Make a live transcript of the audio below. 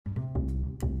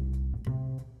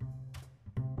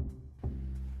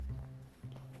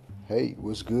Hey,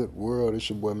 what's good, world? It's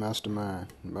your boy Mastermind,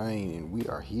 man, and we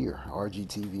are here.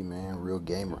 RGTV, man, real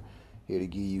gamer, here to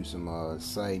give you some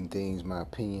exciting things, my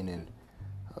opinion, and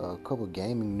a couple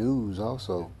gaming news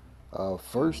also.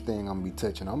 First thing I'm gonna be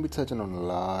touching on a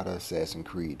lot of Assassin's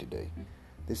Creed today.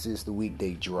 This is the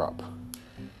weekday drop,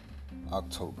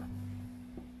 October.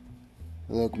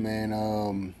 Look,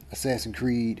 man, Assassin's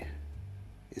Creed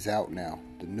is out now.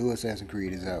 The new Assassin's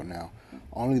Creed is out now.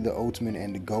 Only the Ultimate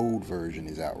and the Gold version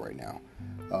is out right now.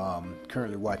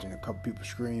 Currently watching a couple people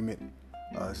stream it.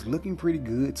 It's looking pretty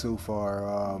good so far.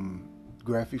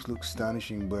 Graphics look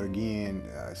astonishing, but again,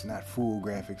 it's not full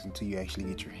graphics until you actually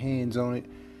get your hands on it,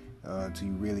 until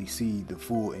you really see the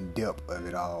full in depth of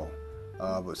it all.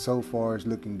 But so far, it's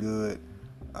looking good.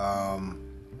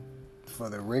 For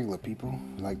the regular people,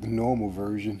 like the normal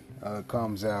version,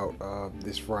 comes out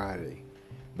this Friday.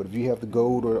 But if you have the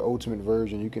gold or the ultimate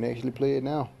version, you can actually play it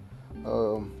now.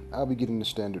 I'll be getting the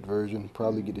standard version,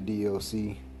 probably get the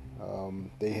DLC.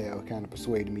 They have kind of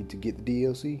persuaded me to get the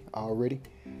DLC already,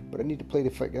 but I need to play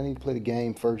the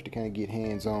game first to kind of get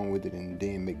hands on with it, and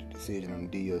then make the decision on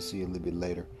the DLC a little bit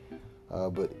later.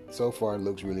 But so far, it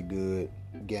looks really good.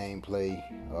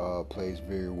 Gameplay plays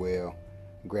very well.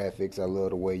 Graphics, I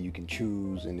love the way you can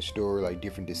choose in the story, like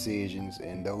different decisions,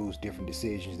 and those different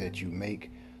decisions that you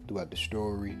make throughout the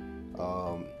story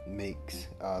makes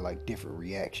like different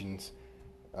reactions.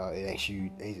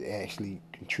 It actually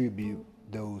contribute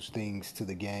those things to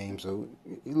the game, so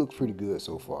it looks pretty good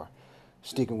so far.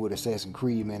 Sticking with Assassin's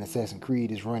Creed, man, Assassin's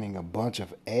Creed is running a bunch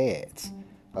of ads.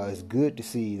 It's good to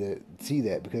see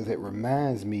that because it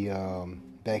reminds me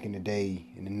back in the day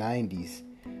in the 90s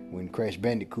when Crash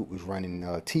Bandicoot was running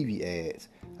TV ads.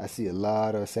 I see a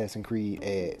lot of Assassin's Creed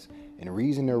ads. And the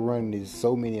reason they're running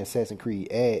so many Assassin's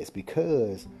Creed ads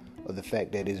because of the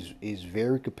fact that it's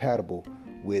very compatible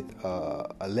with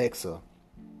Alexa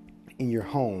in your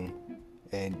home,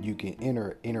 and you can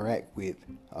interact with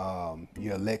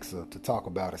your Alexa to talk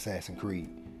about Assassin's Creed.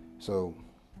 So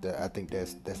I think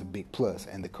that's a big plus.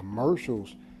 And the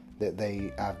commercials that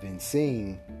I've been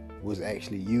seeing was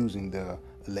actually using the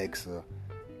Alexa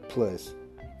Plus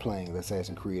playing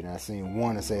Assassin's Creed. And I seen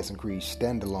one Assassin's Creed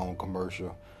standalone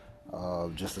commercial.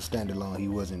 Just a standalone. He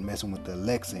wasn't messing with the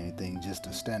Alexa or anything, just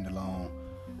a standalone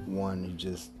one. He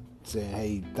just saying,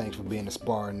 hey, thanks for being a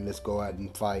Spartan, let's go out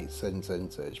and fight such and such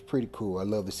and such. Pretty cool. I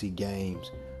love to see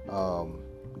games, a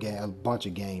bunch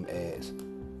of game ads.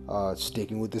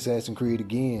 Sticking with Assassin's Creed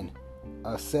again,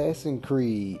 Assassin's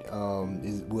Creed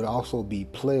would also be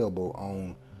playable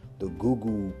on the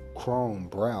Google Chrome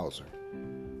browser.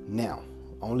 Now,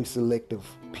 only selective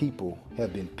people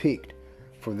have been picked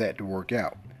for that to work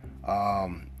out. I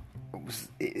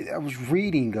was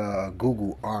reading a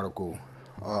Google article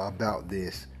about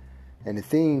this, and the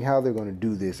thing how they're going to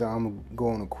do this. I'm going to go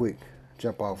on a quick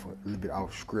jump off a little bit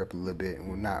off script a little bit.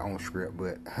 Well, not on script,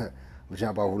 but we'll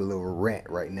jump off with a little rant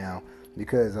right now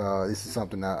because this is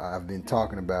something I've been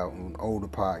talking about on older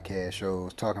podcast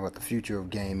shows, talking about the future of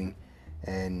gaming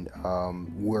and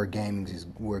where gaming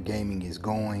is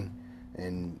going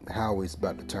and how it's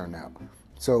about to turn out.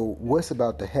 So what's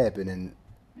about to happen,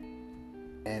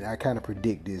 and I kind of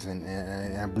predict this, and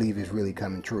I believe it's really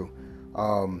coming true.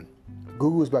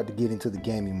 Google's about to get into the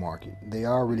gaming market. They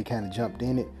already kind of jumped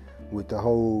in it with the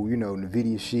whole,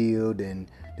 NVIDIA Shield and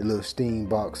the little Steam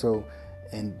box. So,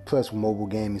 and plus mobile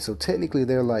gaming. So technically,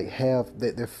 they're like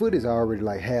their foot is already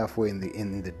like halfway in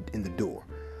the door.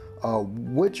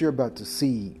 What you're about to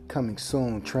see coming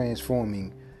soon,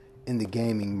 transforming in the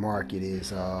gaming market,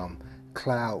 is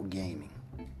cloud gaming.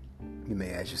 You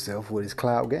may ask yourself, what is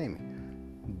cloud gaming?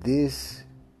 This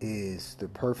is the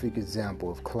perfect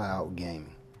example of cloud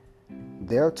gaming.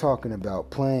 They're talking about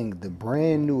playing the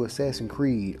brand new Assassin's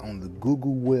Creed on the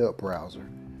Google web browser.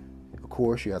 Of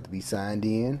course, you have to be signed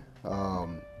in.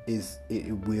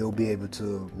 It will be able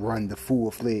to run the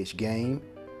full-fledged game.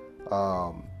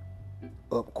 Up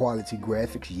quality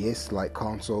graphics, yes, like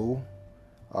console.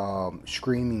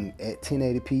 Streaming at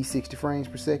 1080p, 60 frames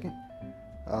per second.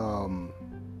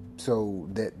 So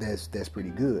that's pretty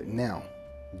good. Now,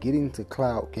 getting to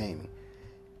cloud gaming,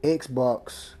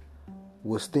 Xbox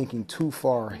was thinking too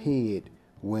far ahead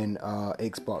when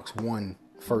Xbox One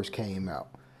first came out.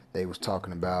 They was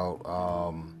talking about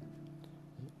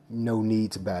no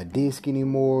need to buy a disc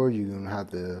anymore. You're gonna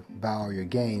have to buy all your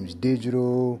games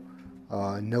digital.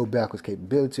 No backwards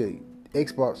capability.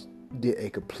 Xbox did a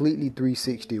completely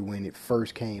 360 when it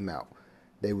first came out.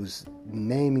 They was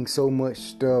naming so much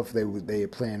stuff. They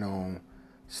plan on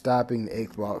stopping the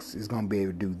Xbox is gonna be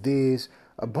able to do this,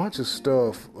 a bunch of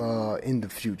stuff in the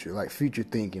future, like future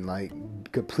thinking, like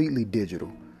completely digital.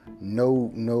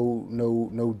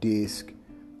 no disc.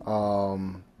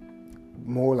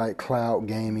 More like cloud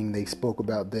gaming. They spoke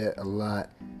about that a lot.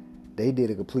 They did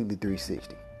a completely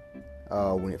 360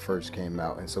 when it first came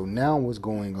out. And so now what's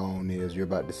going on is you're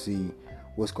about to see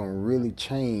what's going to really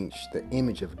change the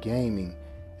image of gaming.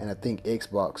 And I think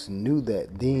Xbox knew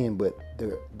that then, but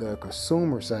the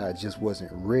consumer side just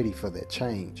wasn't ready for that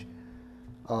change.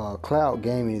 Cloud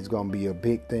gaming is going to be a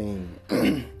big thing.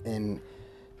 And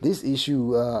this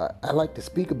issue I like to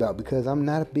speak about because I'm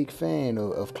not a big fan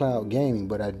of cloud gaming,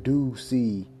 but I do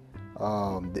see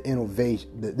the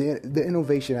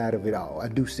innovation out of it all. I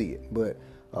do see it, but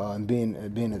being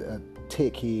a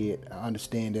tech head, I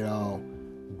understand it all.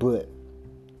 But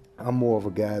I'm more of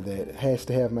a guy that has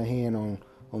to have my hand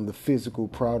on the physical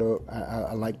product.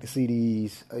 I like to see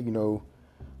these,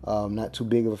 not too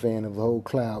big of a fan of the whole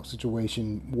cloud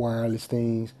situation, wireless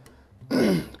things,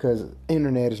 because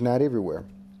internet is not everywhere.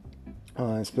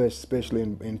 Especially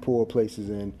in poor places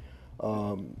and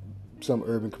some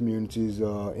urban communities,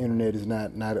 internet is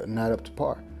not up to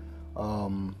par,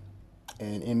 and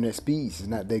internet speeds is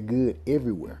not that good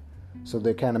everywhere. So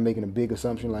they're kind of making a big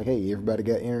assumption, like, hey, everybody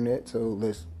got internet, so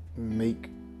let's make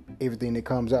everything that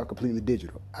comes out completely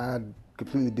digital. I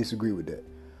completely disagree with that.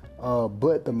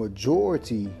 But the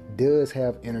majority does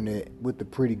have internet with the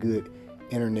pretty good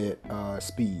internet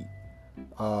speed.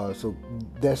 So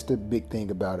that's the big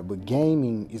thing about it. But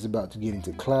gaming is about to get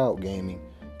into cloud gaming,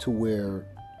 to where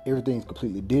everything's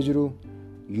completely digital.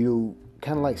 You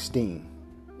kind of like Steam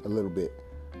a little bit,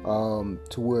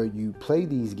 to where you play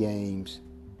these games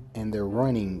and they're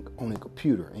running on a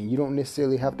computer, and you don't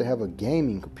necessarily have to have a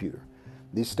gaming computer.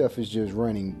 This stuff is just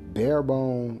running bare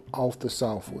bone off the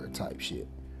software type shit.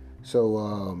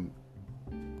 So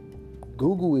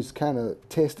Google is kind of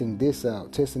testing this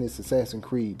Assassin's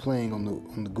Creed, playing on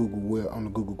the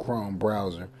Google Chrome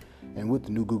browser, and with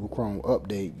the new Google Chrome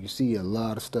update, you see a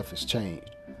lot of stuff has changed.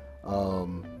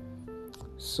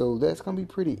 So that's gonna be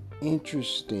pretty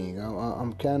interesting.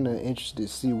 I'm kind of interested to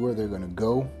see where they're gonna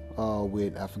go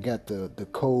with. I forgot the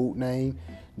code name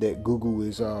that Google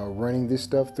is running this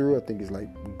stuff through. I think it's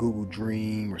like Google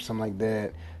Dream or something like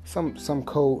that. Some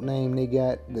code name they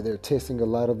got that they're testing a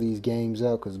lot of these games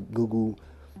out, because Google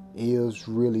is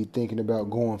really thinking about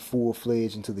going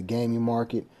full-fledged into the gaming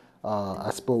market. I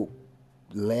spoke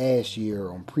last year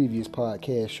on previous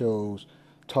podcast shows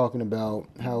talking about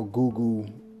how Google,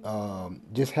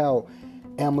 just how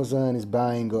Amazon is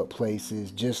buying up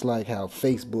places, just like how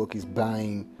Facebook is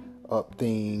buying up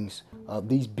things.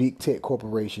 These big tech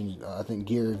corporations, I think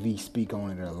Gary Vee speak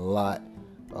on it a lot,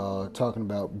 talking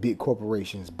about big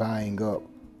corporations buying up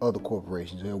other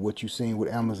corporations. What you've seen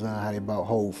with Amazon, how they bought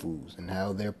Whole Foods, and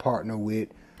how they're partner with,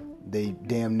 they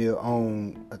damn near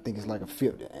own, I think it's like a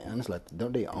fifth, and it's like,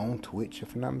 don't they own Twitch,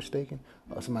 if I'm not mistaken?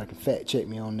 Somebody can fact check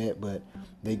me on that, but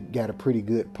they got a pretty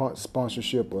good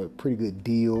sponsorship, or a pretty good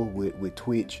deal with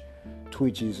Twitch.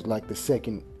 Twitch is like the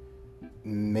second,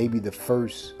 maybe the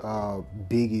first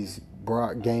biggest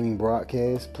gaming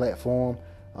broadcast platform.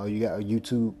 You got a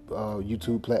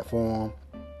YouTube platform.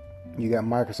 You got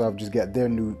Microsoft just got their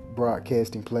new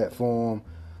broadcasting platform.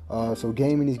 So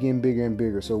gaming is getting bigger and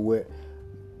bigger. So what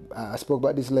I spoke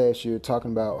about this last year,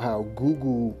 talking about how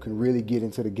Google can really get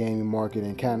into the gaming market,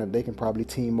 and they can probably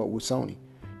team up with Sony.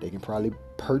 They can probably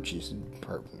purchase,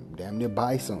 damn near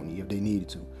buy Sony if they needed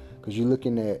to. Because you're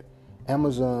looking at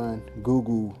Amazon,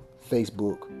 Google,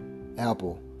 Facebook,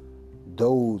 Apple.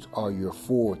 Those are your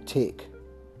four tech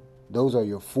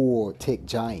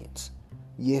giants.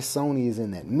 Yes, Sony is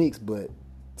in that mix, but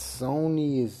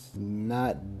Sony is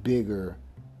not bigger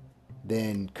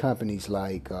than companies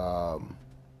like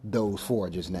those four I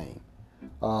just named.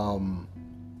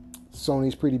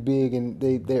 Sony's pretty big, and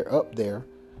they're up there.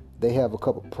 They have a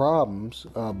couple problems,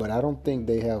 but I don't think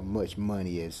they have much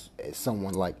money as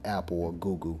someone like Apple or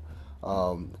Google.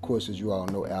 Of course, as you all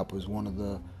know, Apple is one of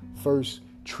the first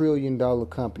 $1 trillion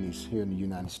companies here in the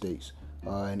United States,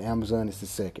 and Amazon is the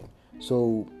second.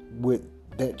 So with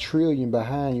that trillion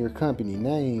behind your company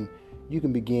name, you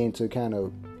can begin to kind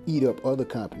of eat up other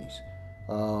companies.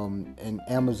 And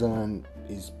Amazon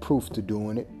is proof to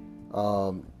doing it.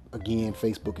 Again,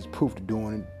 Facebook is proof to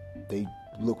doing it. They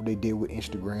look what they did with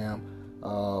Instagram.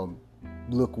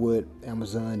 Look what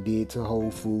Amazon did to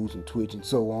Whole Foods and Twitch and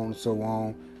so on and so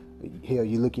on. Hell,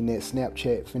 you're looking at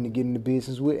Snapchat finna get into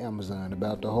business with Amazon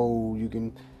about the whole,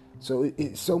 so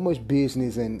it's so much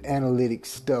business and analytics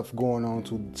stuff going on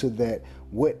to that.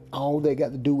 What all that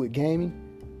got to do with gaming?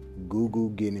 Google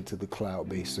getting into the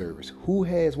cloud-based service. Who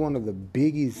has one of the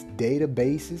biggest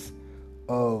databases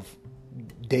of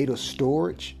data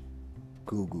storage?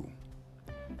 Google.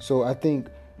 So I think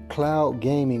cloud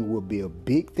gaming will be a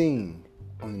big thing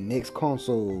on the next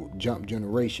console jump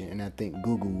generation, and I think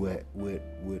Google would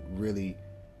really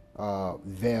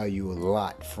value a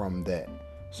lot from that.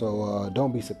 So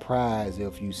don't be surprised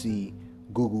if you see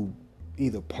Google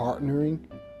either partnering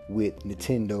with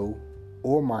Nintendo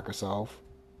or Microsoft.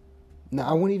 Now,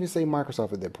 I wouldn't even say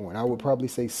Microsoft at that point. I would probably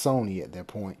say Sony at that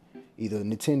point. Either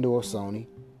Nintendo or Sony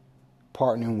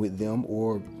partnering with them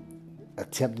or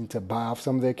attempting to buy off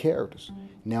some of their characters.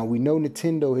 Now, we know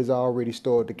Nintendo has already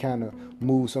started to kind of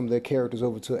move some of their characters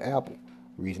over to Apple.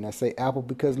 The reason I say Apple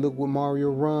because look what Mario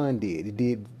Run did. It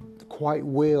did quite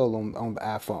well on the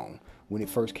iPhone when it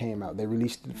first came out. They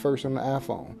released it first on the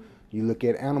iPhone. You look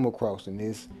at Animal Crossing,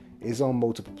 it's on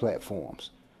multiple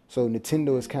platforms. So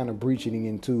Nintendo is kind of breaching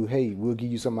into, hey, we'll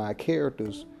give you some of our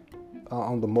characters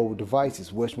on the mobile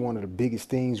devices. What's one of the biggest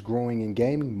things growing in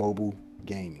gaming? Mobile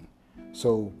gaming.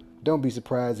 So don't be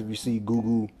surprised if you see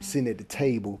Google sitting at the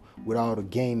table with all the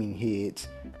gaming heads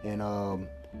and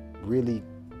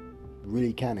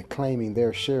really kind of claiming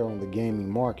their share on the gaming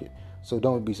market. So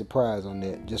don't be surprised on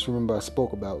that. Just remember I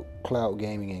spoke about cloud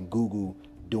gaming and Google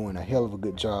doing a hell of a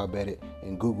good job at it,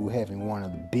 and Google having one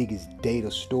of the biggest data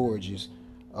storages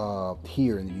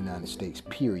here in the United States,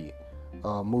 period.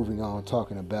 Moving on,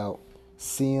 talking about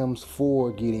Sims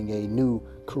 4 getting a new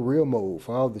career mode.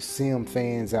 For all the Sim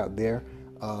fans out there,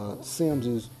 Sims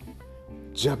is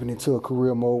jumping into a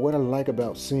career mode. What I like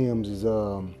about Sims is,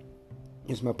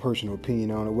 it's my personal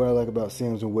opinion on it. What I like about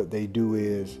Sims and what they do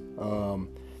is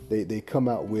they come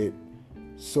out with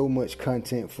so much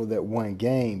content for that one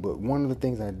game, but one of the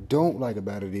things I don't like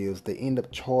about it is they end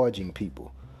up charging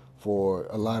people for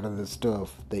a lot of the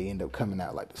stuff. They end up coming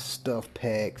out like the stuff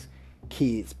packs,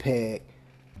 kids pack,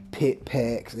 pet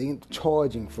packs. They end up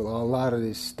charging for a lot of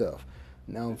this stuff.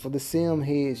 Now for the Sim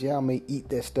heads, y'all may eat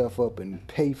that stuff up and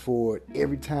pay for it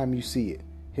every time you see it.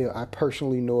 Hell, I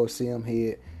personally know a Sim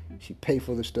head. She pay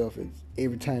for the stuff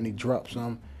every time they drop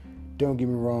some. Don't get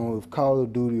me wrong, if Call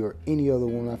of Duty or any other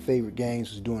one of my favorite games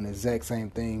was doing the exact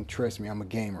same thing, trust me, I'm a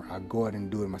gamer. I go out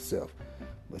and do it myself.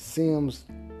 But Sims,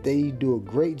 they do a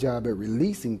great job at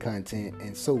releasing content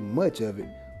and so much of it,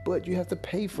 but you have to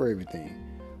pay for everything.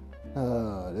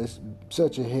 That's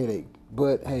such a headache.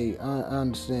 But hey, I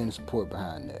understand the support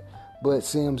behind that. But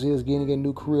Sims is getting a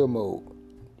new career mode.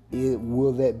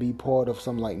 Will that be part of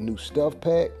some like new stuff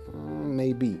pack?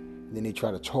 Maybe. Then they try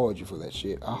to charge you for that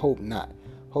shit. I hope not.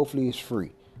 Hopefully it's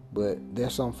free. But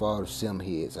that's something for all the Sim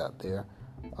heads out there.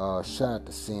 Shout out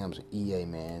to Sims and EA,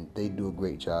 man. They do a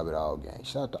great job at all games.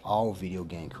 Shout out to all video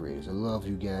game creators. I love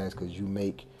you guys because you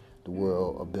make the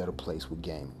world a better place with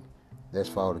gaming. That's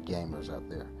for all the gamers out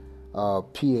there.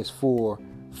 PS4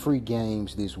 free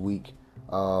games this week.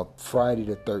 Friday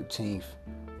the 13th.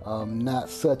 Not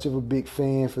such of a big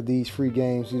fan for these free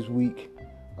games this week.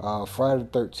 Friday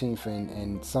the 13th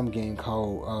and some game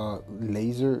called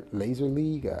Laser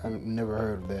League. I've never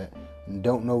heard of that.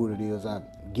 Don't know what it is. I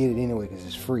get it anyway because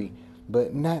it's free.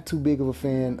 But not too big of a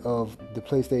fan of the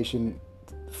PlayStation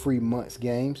free months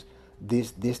games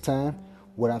this time.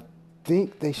 What I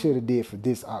think they should have did for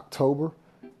this October,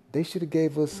 they should have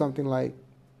gave us something like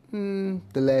The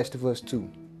Last of Us 2.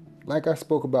 Like I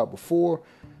spoke about before,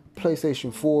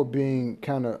 PlayStation 4 being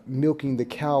kind of milking the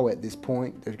cow at this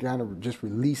point. They're kind of just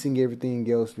releasing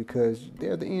everything else because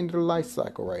they're at the end of the life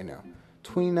cycle right now.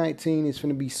 2019 is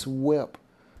going to be swept.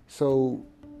 So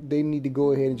they need to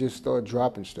go ahead and just start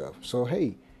dropping stuff. So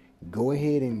hey, go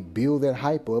ahead and build that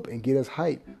hype up and get us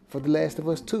hype for The Last of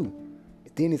Us 2.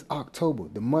 Then it's October,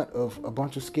 the month of a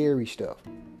bunch of scary stuff.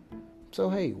 So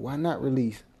hey, why not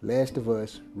release Last of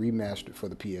Us remastered for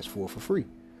the PS4 for free?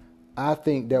 I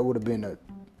think that would have been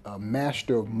a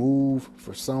master move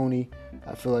for Sony.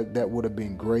 I feel like that would have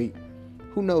been great.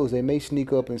 Who knows? They may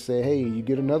sneak up and say, hey, you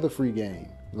get another free game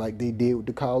like they did with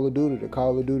the Call of Duty. The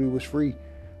Call of Duty was free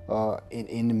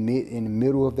in the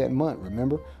middle of that month.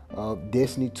 Remember,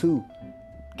 Destiny 2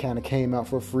 kind of came out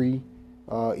for free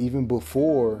even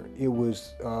before it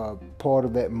was part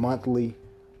of that monthly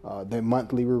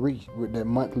release.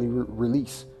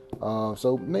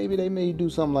 So maybe they may do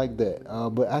something like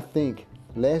that. But I think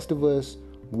Last of Us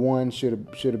 1 should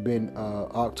have been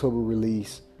October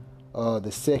release.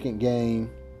 The second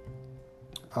game,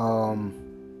 hell,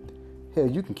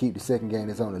 you can keep the second game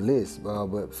that's on the list.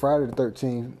 But Friday the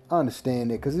 13th, I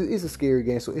understand that because it's a scary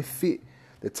game, so it fit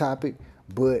the topic.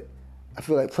 But I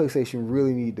feel like PlayStation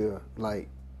really need to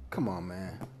come on,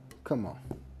 man, come on.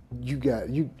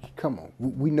 Come on.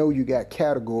 We know you got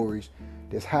categories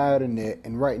that's higher than that,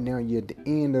 and right now you're at the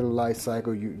end of the life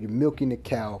cycle. You're milking the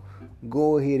cow.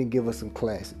 Go ahead and give us some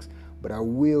classics. But I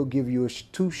will give you a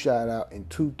 2 shout out and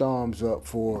 2 thumbs up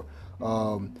for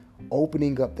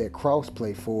Opening up that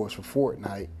crossplay for us for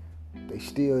Fortnite. They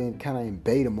still kind of in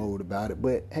beta mode about it,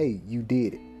 but hey, you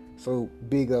did it. So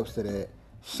big ups to that.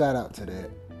 Shout out to that.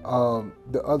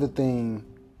 The other thing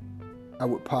I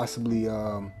would possibly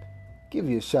give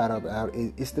you a shout out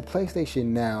is the PlayStation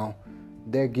Now.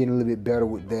 They're getting a little bit better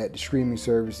with that. The streaming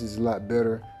service is a lot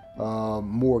better.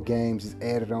 More games is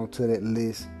added onto that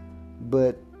list,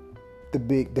 but the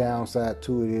big downside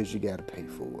to it is you got to pay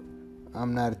for it.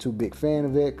 I'm not a too big fan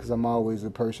of that because I'm always a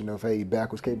person of, hey,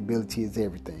 backwards capability is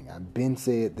everything. I've been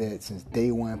said that since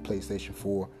day one PlayStation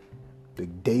 4, the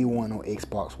day one on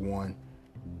Xbox One,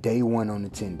 day one on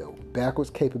Nintendo. Backwards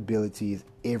capability is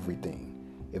everything.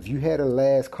 If you had a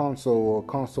last console or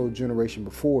console generation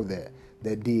before that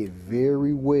did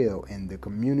very well and the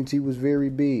community was very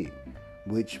big,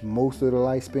 which most of the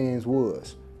lifespans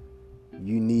was,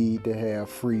 you need to have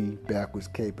free backwards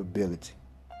capability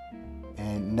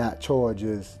and not charge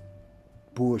us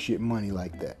bullshit money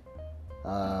like that.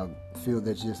 I feel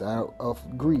that's just out of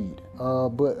greed.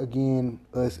 But again,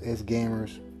 us as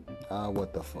gamers,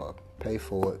 what the fuck? Pay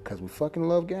for it because we fucking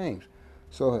love games.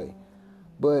 So hey,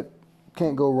 but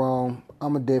can't go wrong.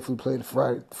 I'ma definitely play the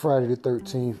Friday the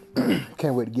 13th.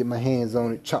 Can't wait to get my hands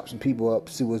on it, chop some people up,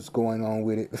 see what's going on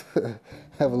with it,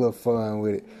 have a little fun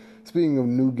with it. Speaking of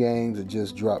new games that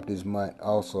just dropped this month,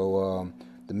 also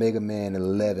the Mega Man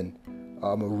 11.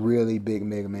 I'm a really big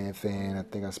Mega Man fan. I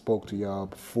think I spoke to y'all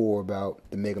before about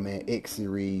the Mega Man X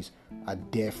series. I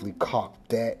definitely copped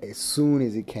that as soon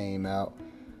as it came out.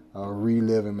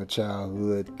 Reliving my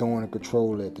childhood, throwing a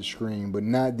controller at the screen, but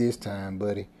not this time,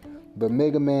 buddy. But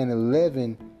Mega Man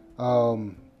 11,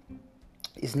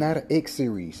 it's not an X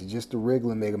series. It's just a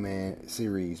regular Mega Man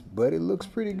series. But it looks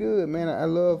pretty good, man. I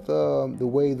love the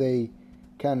way they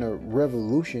kind of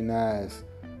revolutionized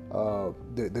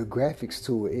the graphics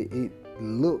to it. It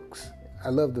looks, I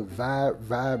love the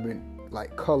vibrant,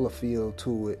 like, color feel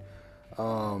to it.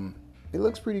 It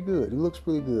looks pretty good.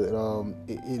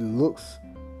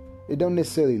 It don't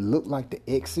necessarily look like the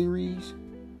X series,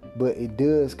 but it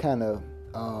does kind of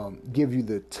give you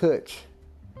the touch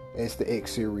as the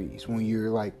X series when you're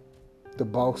like the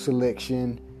boss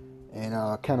selection and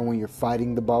kind of when you're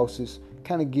fighting the bosses,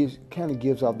 kind of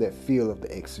gives off that feel of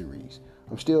the X series.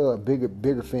 I'm still a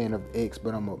bigger fan of X,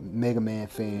 but I'm a Mega Man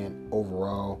fan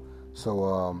overall.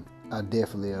 So I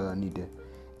definitely need to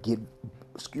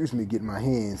get my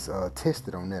hands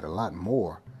tested on that a lot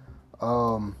more.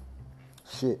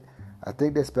 Shit, I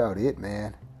think that's about it,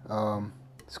 man.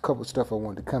 There's a couple of stuff I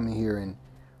wanted to come in here and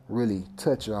really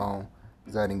touch on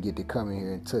because I didn't get to come in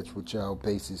here and touch with y'all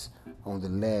bases on the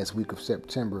last week of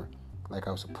September like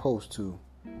I was supposed to,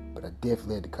 but I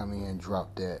definitely had to come in here and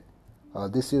drop that.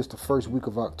 This is the first week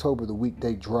of October, the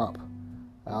weekday drop.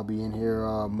 I'll be in here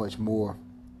much more,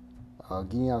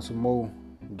 getting out some more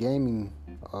gaming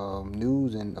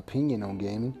news and opinion on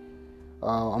gaming.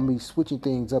 I'm gonna be switching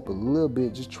things up a little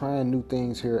bit, just trying new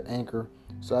things here at Anchor.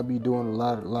 So I'll be doing a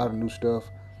lot of new stuff.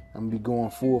 I'm gonna be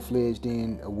going full-fledged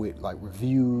in with like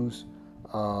reviews,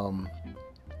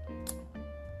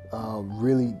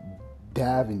 really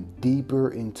diving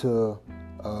deeper into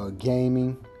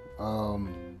gaming.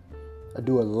 I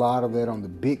do a lot of that on the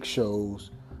big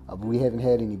shows. We haven't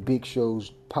had any big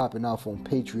shows popping off on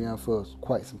Patreon for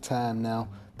quite some time now,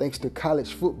 thanks to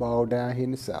college football down here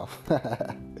in the South.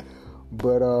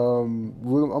 But I'm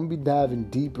gonna be diving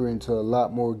deeper into a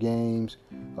lot more games,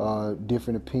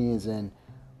 different opinions, and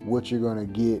what you're gonna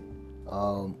get,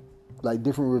 like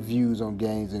different reviews on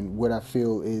games, and what I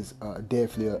feel is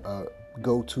definitely a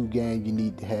go-to game you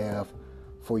need to have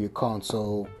for your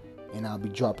console. And I'll be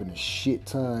dropping a shit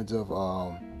tons of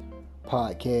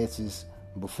podcasts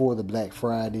before the Black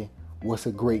Friday. What's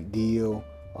a great deal?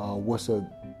 What's a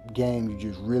game you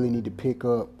just really need to pick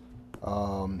up?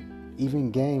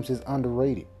 Even games that's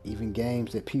underrated. Even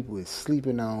games that people is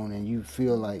sleeping on and you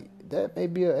feel like that may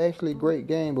be actually a great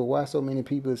game, but why so many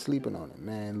people are sleeping on it?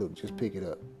 Man, look, just pick it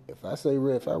up. If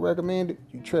I recommend it,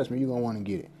 you trust me, you're going to want to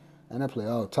get it. And I play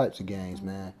all types of games,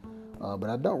 man. But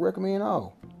I don't recommend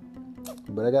all.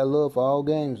 But I got love for all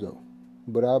games, though.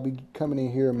 But I'll be coming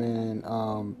in here, man,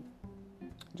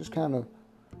 just kind of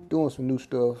doing some new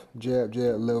stuff. Jab,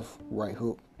 left, right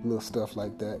hook, little stuff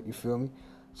like that. You feel me?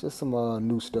 Just some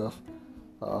new stuff.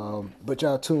 But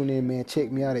y'all tune in, man.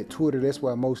 Check me out at Twitter. That's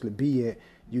where I mostly be at.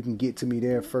 You can get to me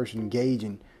there first,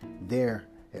 engaging there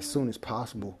as soon as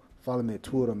possible. Follow me at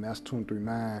Twitter,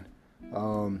 Master239.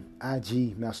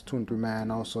 IG,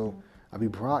 Master239 also. I'll be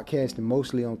broadcasting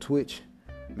mostly on Twitch.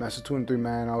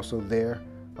 Master239 also there.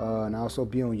 And I'll also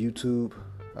be on YouTube.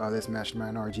 That's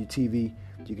Mastermind RG TV.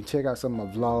 You can check out some of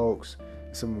my vlogs,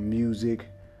 some of my music,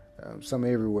 some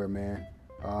everywhere, man.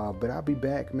 But I'll be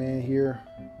back, man, here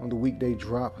on the weekday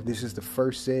drop. This is the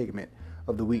first segment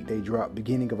of the weekday drop,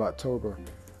 beginning of October.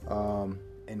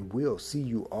 And we'll see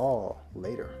you all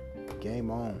later.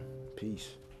 Game on.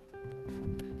 Peace.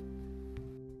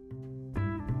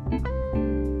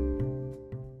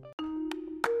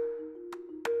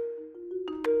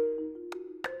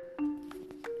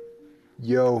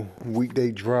 Yo,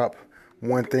 weekday drop.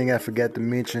 One thing I forgot to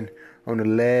mention on the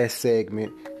last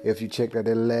segment. If you checked out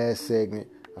that last segment,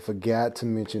 I forgot to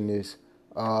mention this.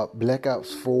 Black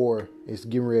Ops 4 is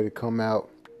getting ready to come out,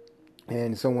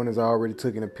 and someone has already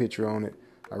taken a picture on it.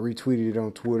 I retweeted it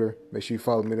on Twitter. Make sure you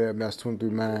follow me there,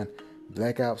 Mouse239.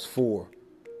 Black Ops 4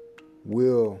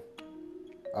 will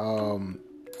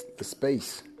the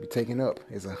space be taken up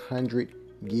is 100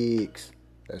 gigs.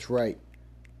 That's right,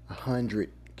 100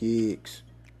 gigs.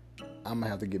 I'm gonna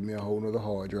have to get me a whole nother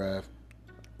hard drive.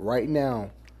 Right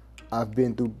now, I've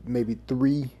been through maybe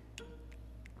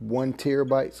 1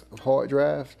 terabytes of hard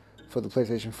drives for the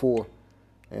PlayStation 4.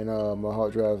 And my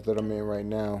hard drive that I'm in right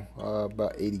now,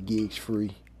 about 80 gigs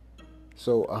free.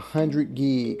 So 100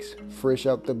 gigs fresh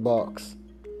out the box.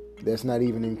 That's not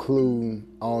even including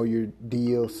all your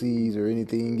DLCs or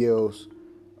anything else.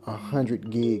 100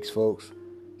 gigs, folks.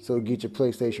 So get your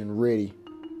PlayStation ready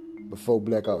before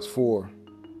Black Ops 4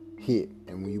 hit.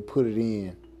 And when you put it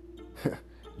in,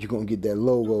 you're going to get that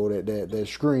logo, that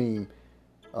screen,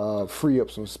 free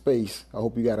up some space. I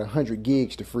hope you got 100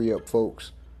 gigs to free up,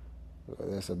 folks.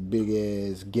 That's a big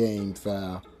ass game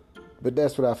file. But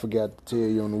that's what I forgot to tell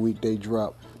you on the weekday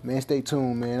drop. Man, stay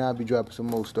tuned, man. I'll be dropping some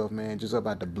more stuff, man. Just up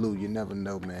out the blue. You never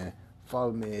know, man.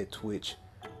 Follow me at Twitch.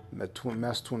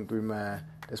 Mouse23mind.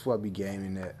 That's where I be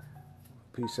gaming at.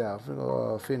 Peace out. I'm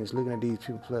gonna finish looking at these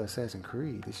people play Assassin's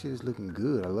Creed. This shit is looking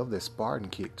good. I love that Spartan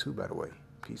kick too, by the way.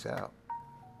 Peace out.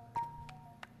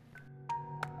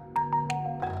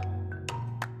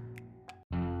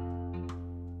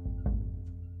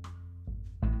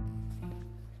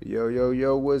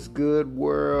 Yo, what's good,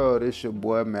 world? It's your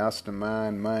boy,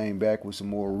 Mastermind Mind, back with some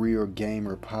more Real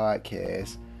Gamer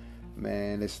podcast.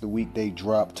 Man, it's the weekday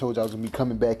drop. Told you I was going to be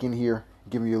coming back in here,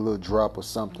 giving you a little drop or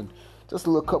something. Just a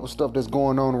little couple stuff that's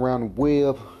going on around the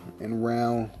web and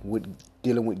around with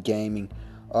dealing with gaming.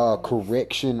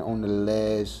 Correction on the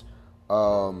last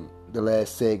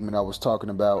segment. I was talking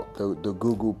about the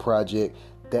Google project,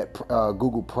 that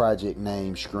Google project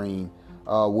name screen.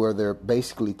 Where they're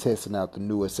basically testing out the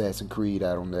new Assassin's Creed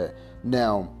out on that.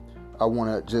 Now, I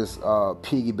want to just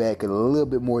piggyback a little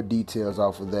bit more details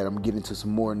off of that. I'm getting into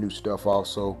some more new stuff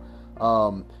also.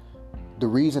 The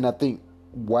reason I think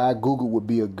why Google would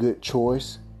be a good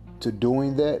choice to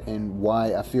doing that, and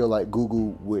why I feel like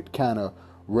Google would kind of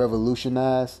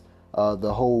revolutionize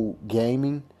the whole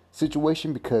gaming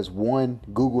situation, because one,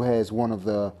 Google has one of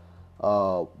the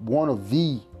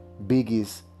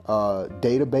biggest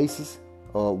databases.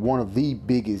 One of the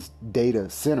biggest data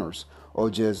centers, or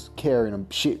just carrying them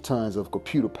shit tons of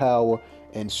computer power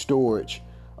and storage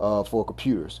for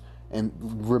computers. And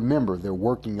remember, they're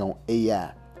working on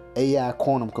AI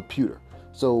quantum computer.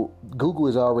 So Google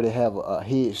has already have a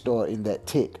head start in that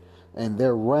tech, and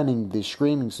they're running the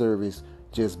streaming service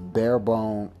just bare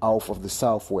bone off of the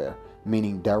software,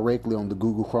 meaning directly on the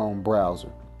Google Chrome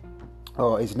browser.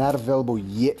 It's not available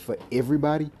yet for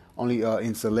everybody. Only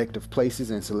in selective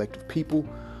places and selective people.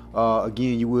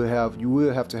 Again, you will have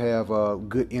to have a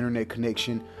good internet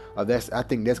connection. I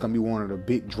think that's gonna be one of the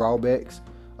big drawbacks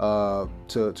to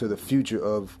the future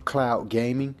of cloud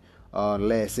gaming. The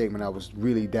last segment I was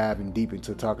really diving deep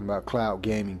into talking about cloud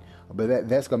gaming, but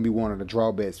that's gonna be one of the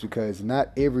drawbacks, because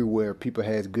not everywhere people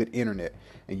has good internet,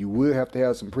 and you will have to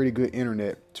have some pretty good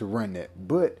internet to run that.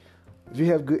 But if you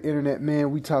have good internet, man,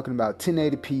 we talking about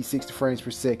 1080p, 60 frames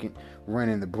per second,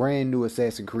 running the brand new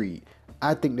Assassin's Creed.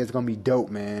 I think that's going to be dope,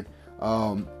 man.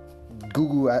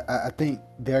 Google, I think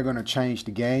they're going to change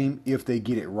the game if they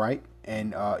get it right,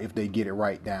 and if they get it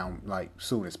right down like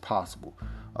soon as possible.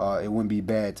 It wouldn't be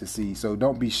bad to see. So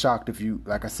don't be shocked if you,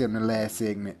 like I said in the last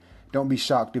segment, don't be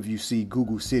shocked if you see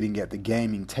Google sitting at the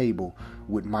gaming table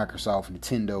with Microsoft,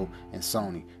 Nintendo, and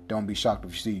Sony. Don't be shocked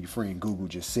if you see your friend Google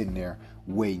just sitting there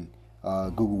waiting.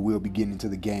 Google will be getting into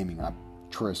the gaming.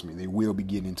 Trust me, they will be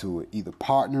getting into it. Either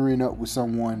partnering up with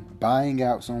someone, buying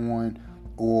out someone,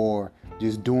 or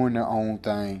just doing their own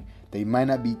thing. They might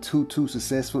not be too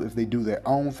successful if they do their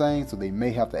own thing, so they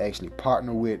may have to actually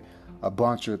partner with a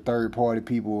bunch of third-party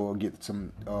people, or get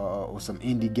some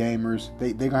indie gamers.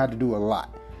 They're gonna have to do a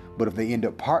lot. But if they end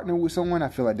up partnering with someone, I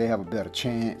feel like they have a better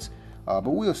chance. But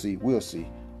we'll see.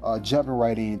 Jumping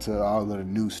right into all of the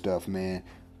new stuff, man.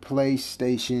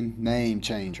 PlayStation name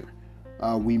changer.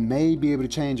 We may be able to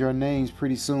change our names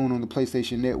pretty soon on the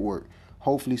PlayStation Network.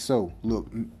 Hopefully so. Look,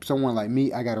 someone like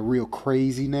me, I got a real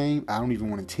crazy name. I don't even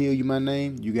want to tell you my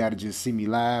name. You got to just see me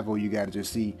live, or you got to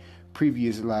just see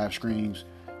previous live streams.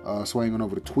 Swinging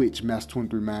over to Twitch,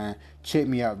 Master23Mind. Check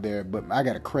me out there. But I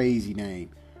got a crazy name.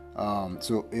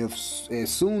 So if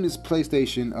as soon as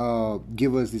PlayStation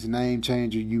give us this name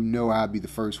changer, you know I'll be the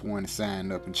first one to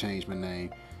sign up and change my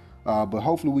name. But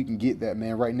hopefully we can get that,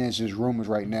 man. Right now it's just rumors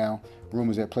right now.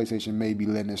 Rumors that PlayStation may be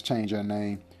letting us change our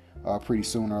name pretty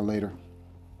sooner or later.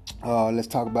 Let's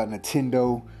talk about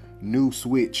Nintendo new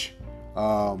Switch.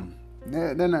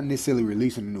 They're not necessarily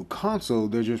releasing a new console.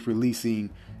 They're just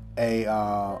releasing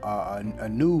a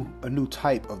new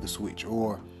type of the Switch,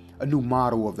 or a new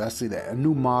model of a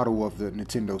new model of the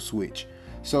Nintendo Switch.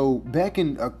 So back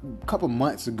in a couple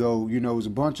months ago,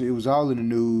 it was all in the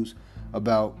news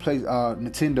about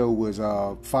Nintendo was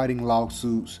fighting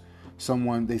lawsuits.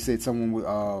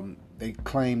 They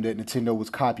claimed that Nintendo was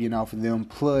copying off of them,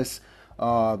 plus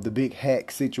the big hack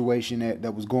situation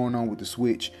that was going on with the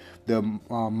Switch. The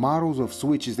models of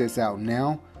Switches that's out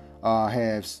now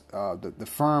have the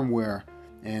firmware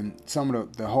and some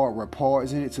of the hardware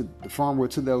parts in it, to the firmware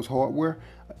to those hardware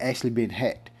actually been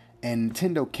hacked, and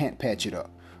Nintendo can't patch it up.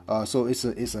 So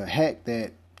it's a hack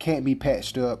that can't be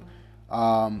patched up.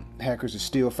 Hackers are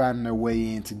still finding their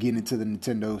way in to get into the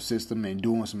Nintendo system and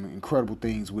doing some incredible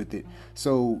things with it.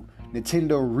 So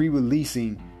Nintendo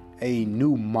re-releasing a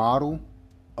new model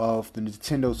of the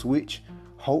Nintendo Switch.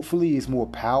 Hopefully it's more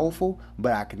powerful,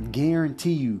 but I can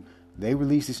guarantee you, they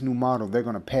release this new model, they're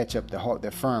going to patch up their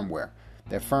firmware.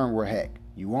 That firmware hack.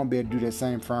 You won't be able to do that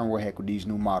same firmware hack with these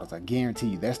new models. I guarantee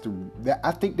you.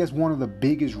 I think that's one of the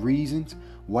biggest reasons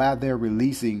why they're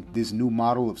releasing this new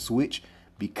model of Switch,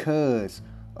 because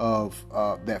of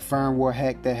that firmware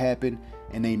hack that happened,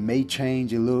 and they may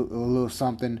change a little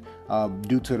something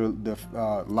due to the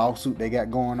lawsuit they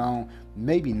got going on.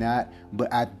 Maybe not,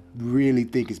 but I really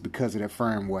think it's because of that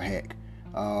firmware hack.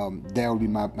 That would be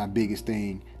my biggest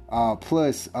thing.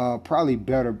 Plus, probably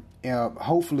better,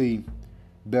 hopefully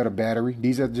better battery.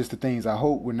 These are just the things I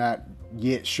hope. We're not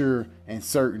yet sure and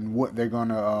certain what they're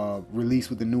gonna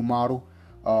release with the new model.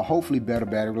 Hopefully better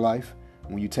battery life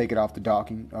when you take it off the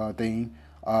docking thing.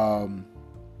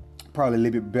 Probably a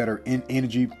little bit better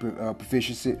energy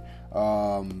proficiency.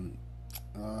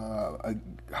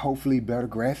 Hopefully better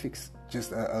graphics.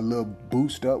 Just a little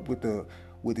boost up with the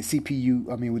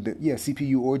CPU. I mean, with the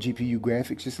CPU or GPU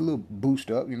graphics. Just a little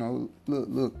boost up.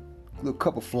 Little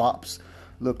couple flops,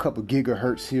 little couple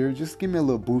gigahertz here. Just give me a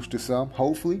little boost or something.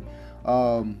 Hopefully,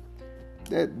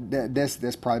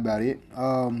 that's probably about it.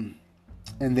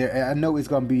 And I know it's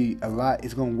gonna be a lot.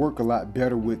 It's gonna work a lot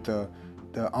better with the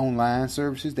online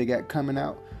services they got coming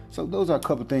out. So those are a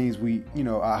couple things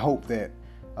I hope that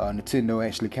Nintendo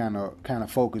actually kind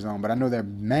of focus on. But I know their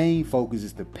main focus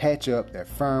is to patch up that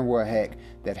firmware hack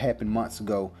that happened months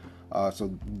ago.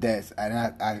 So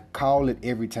I call it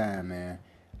every time, man.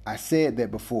 I said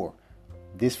that before.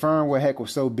 This firmware hack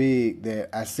was so big that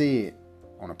I said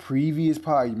on a previous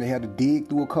pod, you may have to dig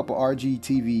through a couple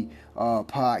RGTV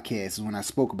podcasts when I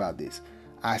spoke about this.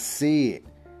 I said,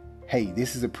 hey,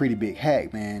 this is a pretty big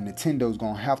hack, man. Nintendo's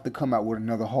going to have to come out with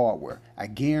another hardware. I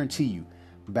guarantee you,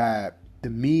 by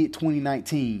the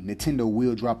mid-2019, Nintendo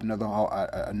will drop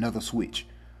another Switch.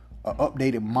 An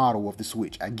updated model of the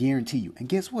Switch. I guarantee you. And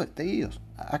guess what? They is.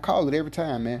 I call it every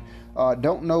time, man.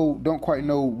 Don't quite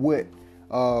know what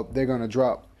they're going to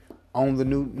drop on the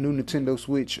new Nintendo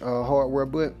Switch hardware,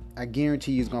 but I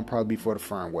guarantee you it's going to probably be for the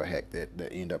firmware hack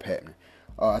that end up happening.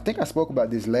 I think I spoke about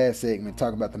this last segment,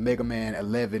 talking about the Mega Man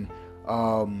 11.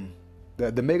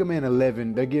 The Mega Man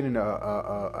 11, they're getting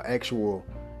a actual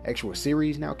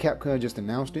series now. Capcom just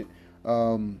announced it.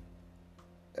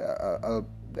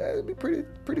 That'd be pretty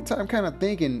time kind of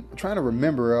trying to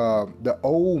remember the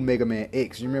old Mega Man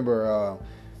X. You remember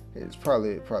it's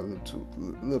probably a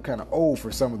little kind of old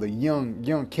for some of the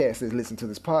young cats that listen to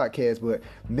this podcast, but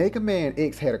Mega Man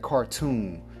X had a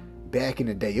cartoon back in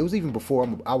the day. It was even before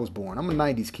I was born. I'm a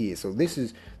 90s kid, so this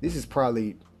is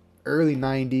probably early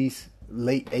 90s,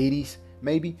 late 80s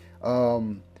maybe.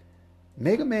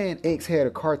 Mega Man X had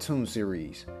a cartoon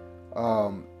series.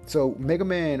 So Mega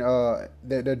Man,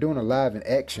 they're doing a live in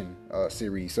action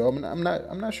series. So I'm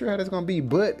not sure how that's gonna be,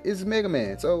 but it's Mega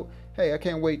Man. So hey, I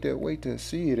can't wait to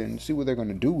see it and see what they're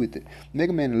gonna do with it.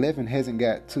 Mega Man 11 hasn't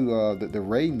got to the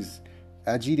ratings.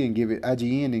 IGN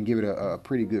didn't give it a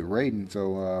pretty good rating.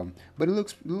 So, but it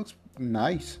looks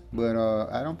nice. But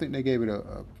I don't think they gave it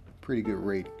a pretty good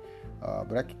rating.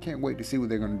 But I can't wait to see what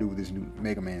they're gonna do with this new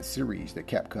Mega Man series that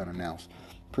Capcom announced.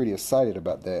 Pretty excited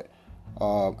about that.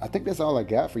 I think that's all I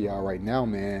got for y'all right now,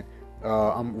 man.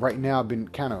 I've been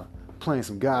kind of playing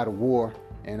some God of War,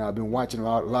 and I've been watching a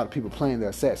lot of people playing the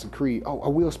Assassin's Creed. Oh, I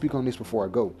will speak on this before I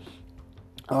go.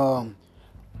 Um,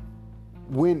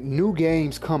 when new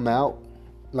games come out,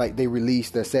 like they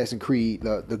released the Assassin's Creed,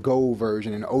 the gold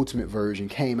version and the ultimate version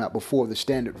came out before the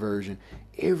standard version.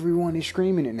 Everyone is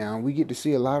screaming it now. We get to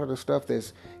see a lot of the stuff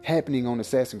that's happening on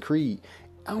Assassin's Creed.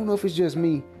 I don't know if it's just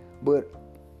me, but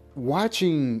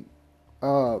watching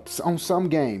on some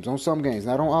games,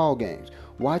 not on all games,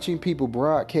 watching people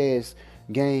broadcast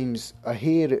games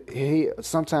ahead,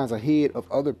 sometimes ahead of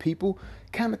other people,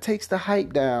 kind of takes the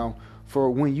hype down for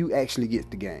when you actually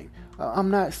get the game.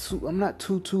 I'm not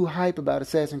too hype about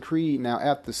Assassin's Creed now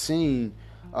after seeing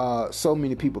so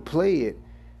many people play it.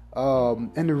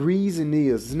 And the reason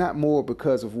is, it's not more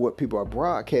because of what people are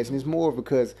broadcasting. It's more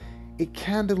because it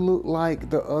kind of looked like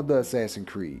the other Assassin's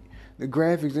Creed. The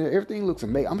graphics and everything looks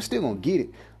amazing. I'm still gonna get it,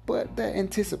 but that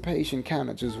anticipation kind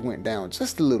of just went down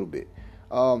just a little bit.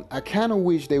 I kind of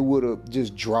wish they would have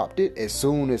just dropped it as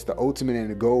soon as the Ultimate and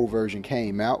the Gold version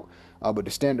came out. But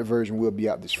the standard version will be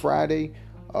out this Friday.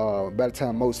 By the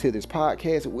time most hear this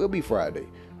podcast, it will be Friday.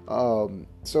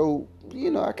 So,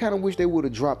 I kind of wish they would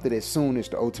have dropped it as soon as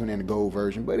the Ultimate and the Gold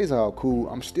version, but it's all cool.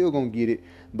 I'm still going to get it,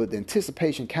 but the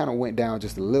anticipation kind of went down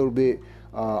just a little bit.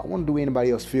 I wonder, do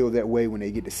anybody else feel that way when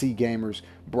they get to see gamers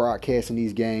broadcasting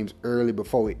these games early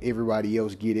before everybody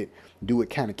else get it? Do it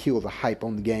kind of kill the hype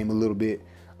on the game a little bit?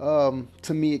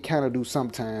 To me, it kind of do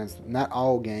sometimes. Not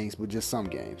all games, but just some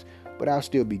games. But I'll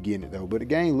still be getting it, though. But the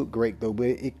game looked great, though. But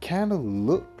it kind of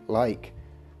looked like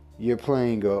you're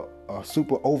playing a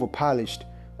super over-polished,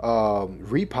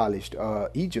 repolished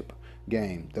Egypt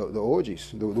game, the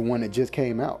Orgies, the one that just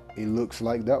came out. It looks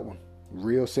like that one,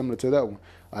 real similar to that one.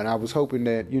 And I was hoping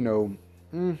that, I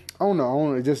don't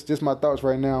know, just my thoughts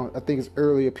right now. I think it's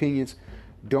early opinions.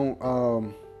 Don't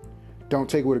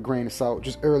take it with a grain of salt.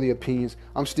 Just early opinions.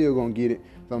 I'm still gonna get it.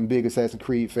 I'm a big Assassin's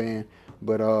Creed fan,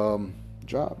 but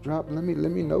drop. Let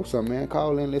me know something, man.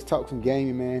 Call in. Let's talk some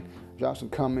gaming, man. Drop some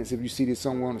comments if you see this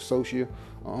somewhere on the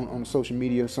social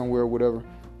media somewhere or whatever.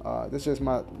 That's just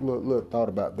my little thought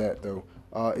about that, though.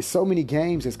 It's so many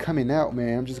games that's coming out,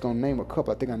 man. I'm just gonna name a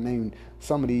couple. I think I named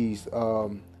some of these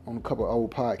on a couple of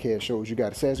old podcast shows. You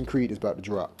got Assassin's Creed is about to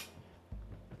drop.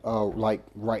 Like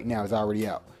right now, it's already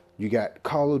out. You got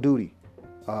Call of Duty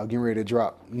getting ready to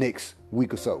drop next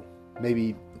week or so.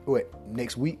 Maybe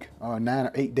next week, 9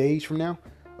 or 8 days from now.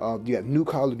 You got new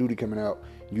Call of Duty coming out.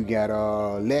 You got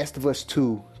Last of Us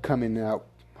 2 coming out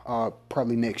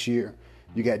probably next year.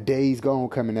 You got Days Gone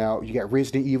coming out. You got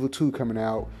Resident Evil 2 coming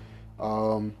out.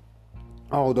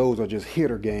 All those are just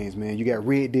hitter games, man. You got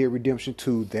Red Dead Redemption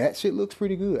 2. That shit looks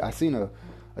pretty good. I seen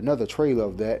another trailer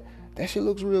of that. That shit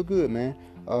looks real good, man.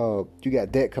 You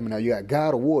got that coming out. You got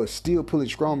God of War still pulling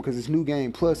strong because this new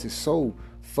game plus is so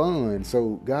fun.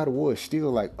 So God of War is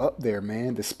still like up there,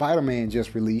 man. The Spider-Man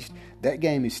just released. That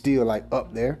game is still like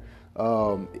up there.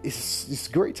 It's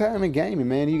a great time in gaming,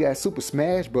 man. You got Super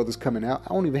Smash Brothers coming out.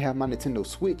 I don't even have my Nintendo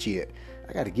Switch yet.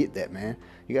 I gotta get that, man.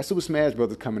 You got Super Smash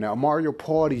Brothers coming out. Mario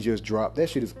Party just dropped. That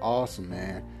shit is awesome,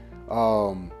 man.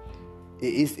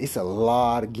 It's a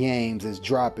lot of games that's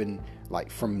dropping,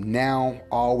 like from now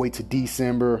all the way to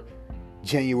December,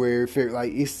 January, February.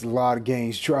 Like, it's a lot of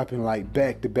games dropping like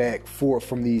back to back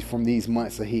from these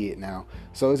months ahead now.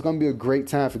 So it's gonna be a great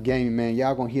time for gaming, man.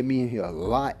 Y'all gonna hear me in here a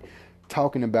lot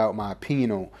talking about my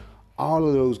opinion on all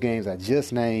of those games I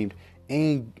just named,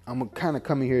 and I'm gonna kind of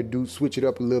come in here switch it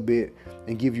up a little bit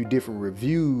and give you different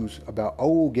reviews about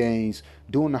old games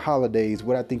during the holidays,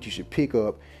 what I think you should pick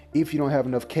up. If you don't have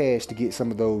enough cash to get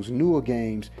some of those newer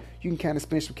games, you can kind of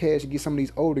spend some cash to get some of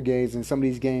these older games, and some of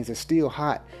these games are still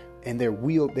hot and they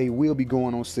will be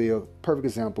going on sale. Perfect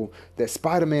example, that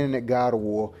Spider-Man and that God of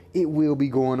War, it will be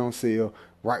going on sale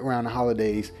right around the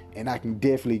holidays, and I can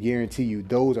definitely guarantee you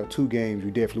those are two games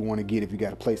you definitely want to get if you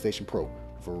got a PlayStation Pro,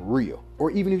 for real.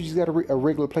 Or even if you just got a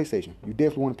regular PlayStation, you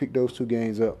definitely want to pick those two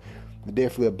games up. They're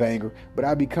definitely a banger. But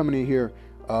I'll be coming in here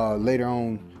later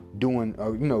on doing,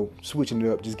 switching it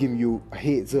up, just giving you a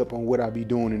heads up on what I'll be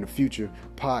doing in the future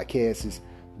podcasts,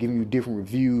 giving you different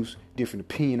reviews, different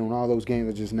opinion on all those games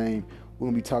I just named. We're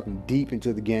going to be talking deep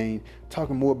into the game,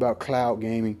 talking more about cloud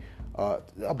gaming,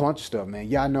 a bunch of stuff, man.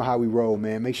 Y'all know how we roll,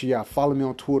 man. Make sure y'all follow me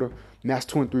on Twitter,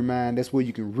 Master23Mind. That's where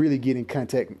you can really get in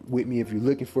contact with me if you're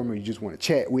looking for me or you just want to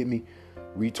chat with me.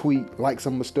 Retweet, like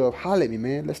some of my stuff. Holler at me,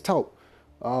 man. Let's talk.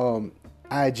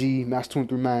 IG,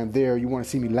 Master23Mind there. You want to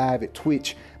see me live at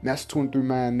Twitch,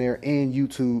 Master23Mind there, and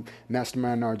YouTube,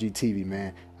 Mastermind RGTV,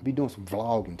 man. I'll be doing some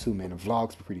vlogging too, man. The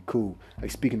vlogs are pretty cool. Like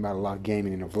speaking about a lot of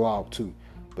gaming in a vlog too.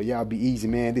 But y'all be easy,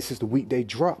 man. This is the weekday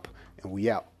drop, and we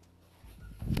out.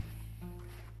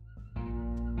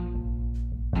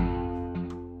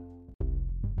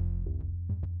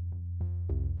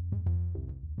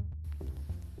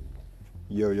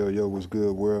 Yo, what's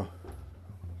good, world?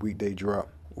 Weekday drop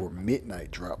or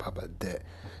midnight drop. How about that?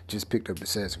 Just picked up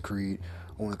Assassin's Creed.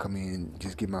 I want to come in and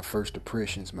just give my first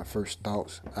impressions, my first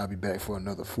thoughts. I'll be back for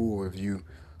another full review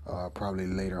probably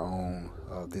later on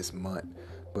this month.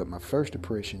 But my first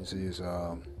impressions is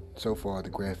so far the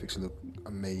graphics look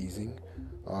amazing.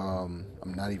 I'm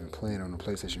not even playing on the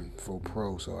PlayStation 4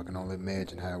 Pro, so I can only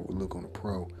imagine how it would look on the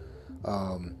Pro.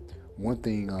 One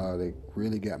thing that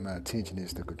really got my attention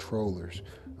is the controllers.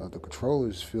 The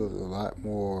controllers feel a lot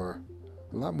more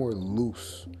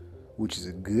loose, which is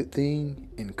a good thing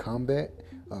in combat.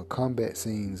 Combat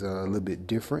seems a little bit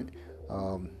different,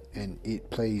 and it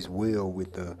plays well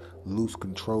with the loose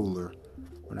controller.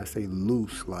 When I say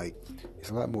loose, like it's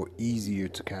a lot more easier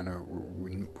to kind of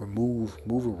move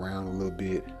around a little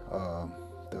bit.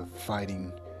 The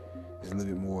fighting is a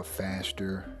little bit more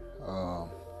faster.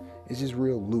 It's just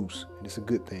real loose, and it's a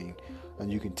good thing.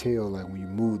 And you can tell, like when you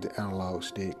move the analog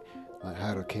stick, like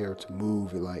how the character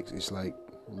move. It's like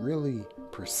really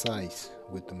precise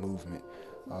with the movement.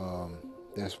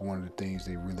 That's one of the things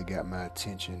that really got my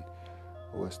attention.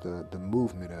 Was the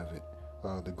movement of it.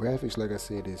 The graphics, like I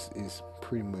said, is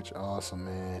pretty much awesome,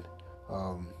 man.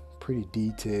 Pretty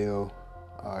detailed.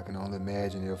 I can only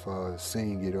imagine if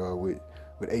seeing it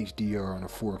with HDR on a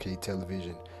 4K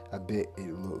television. I bet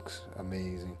it looks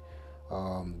amazing.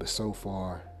 But so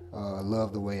far, I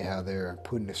love the way how they're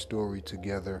putting the story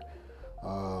together.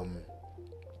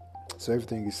 So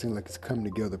everything it seems like it's coming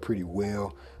together pretty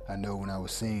well. I know when I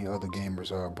was seeing other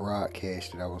gamers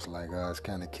broadcast it, I was like, it's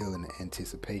kind of killing the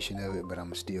anticipation of it, but I'm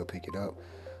going to still pick it up.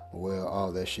 Well,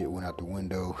 all that shit went out the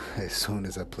window as soon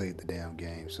as I played the damn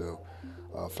game. So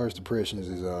first impressions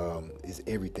is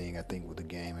everything, I think, with the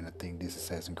game, and I think this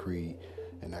Assassin's Creed,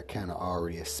 and I kind of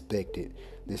already expected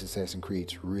this Assassin's Creed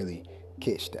to really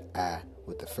catch the eye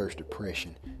with the first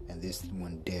impression, and this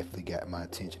one definitely got my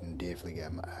attention and definitely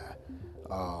got my eye.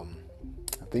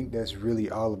 I think that's really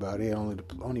all about it. I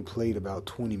only played about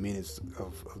 20 minutes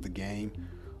of the game.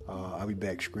 I'll be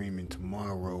back streaming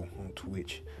tomorrow on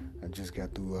Twitch. I just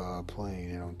got through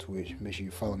playing it on Twitch. Make sure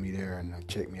you follow me there and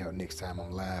check me out next time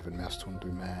I'm live at Master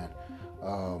 23 Man.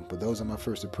 But those are my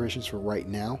first impressions for right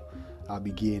now. I'll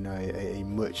be getting a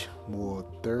much more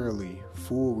thoroughly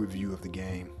full review of the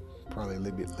game probably a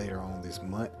little bit later on this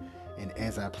month. And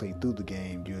as I play through the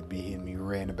game, you'll be hearing me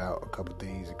rant about a couple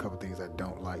things I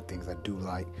don't like, things I do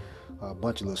like, a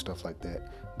bunch of little stuff like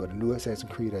that. But the new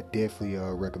Assassin's Creed, I definitely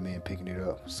recommend picking it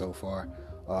up. So far,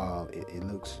 it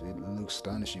looks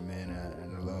astonishing, man,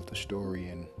 and I love the story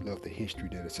and love the history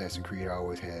that Assassin's Creed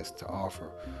always has to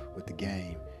offer with the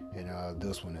game. And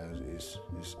this one is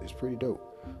pretty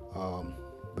dope.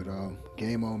 But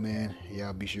game on, man.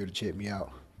 Y'all be sure to check me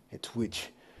out at Twitch.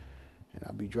 And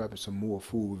I'll be dropping some more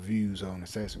full reviews on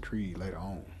Assassin's Creed later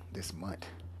on this month.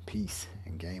 Peace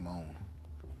and game on.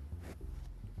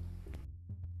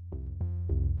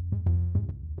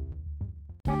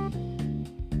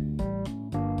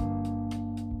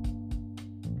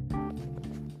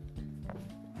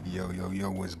 Yo,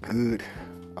 what's good?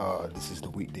 This is the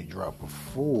weekday drop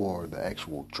before the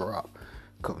actual drop.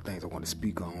 A couple things I want to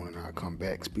speak on, and I'll come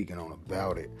back speaking on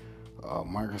about it.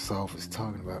 Microsoft is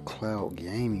talking about cloud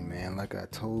gaming, man. Like I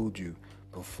told you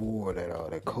before,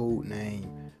 that code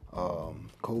name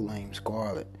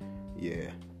Scarlet. Yeah,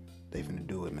 they finna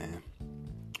do it, man.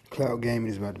 Cloud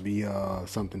gaming is about to be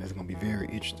something that's gonna be very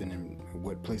interesting in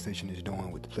what PlayStation is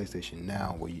doing with the PlayStation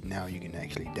Now, where you can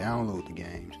actually download the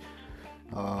games.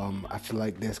 I feel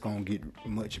like that's gonna get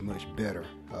much better.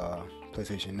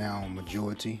 PlayStation Now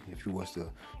majority, if you was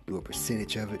to do a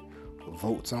percentage of it,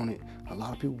 votes on it, a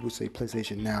lot of people would say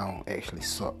PlayStation Now actually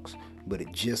sucks, but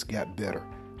it just got better.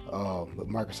 But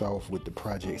Microsoft with the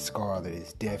Project Scarlet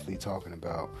is definitely talking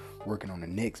about working on the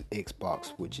next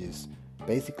Xbox, which is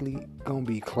basically gonna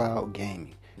be cloud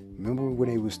gaming. Remember when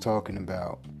they was talking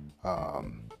about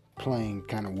playing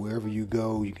kind of wherever you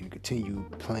go, you can continue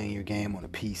playing your game on a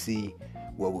PC?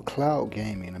 Well, with cloud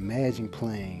gaming, imagine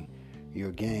playing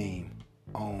your game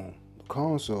on the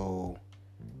console,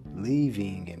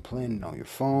 leaving and playing it on your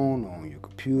phone, on your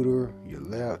computer, your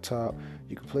laptop.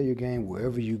 You can play your game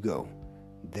wherever you go.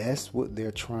 That's what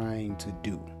they're trying to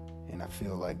do, and I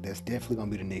feel like that's definitely going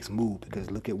to be the next move,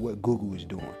 because look at what Google is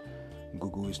doing.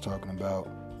 Google is talking about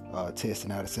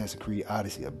testing out Assassin's Creed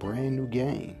Odyssey, a brand new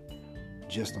game,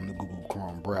 just on the Google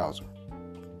Chrome browser.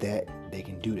 That they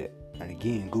can do that. And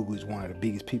again, Google is one of the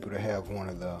biggest people to have one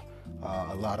of the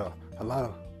a a lot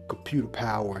of computer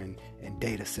power and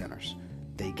data centers.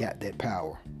 They got that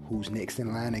power. Who's next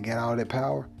in line that got all that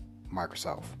power?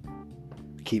 Microsoft.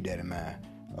 Keep that in mind.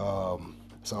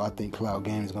 So I think cloud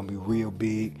gaming is gonna be real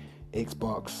big.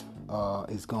 Xbox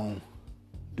is gonna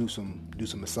do some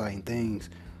exciting things.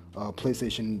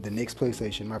 PlayStation, the next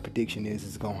PlayStation, my prediction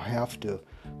is gonna have to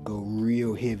go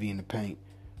real heavy in the paint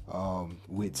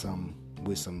with some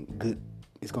good.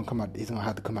 It's gonna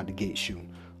have to come out the gate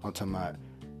shooting. I'm talking about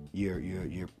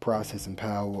your processing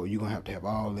power. You're gonna have to have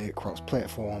all that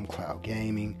cross-platform, cloud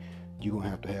gaming. You're gonna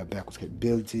have to have backwards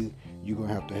capability. You're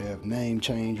gonna have to have name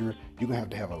changer. You're gonna have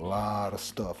to have a lot of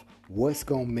stuff. What's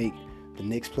gonna make the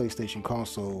next PlayStation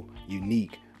console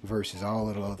unique versus all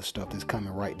of the other stuff that's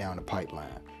coming right down the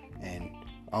pipeline, and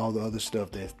all the other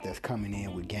stuff that's coming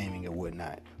in with gaming and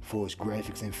whatnot, for its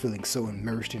graphics and feeling so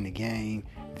immersed in the game,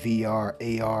 VR,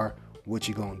 AR, what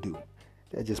you gonna do?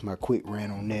 That's just my quick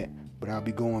rant on that, but I'll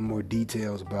be going more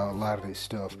details about a lot of this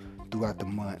stuff throughout the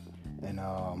month. And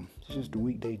it's just the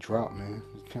weekday drop, man.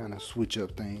 Kind of switch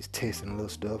up things, testing a little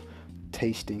stuff,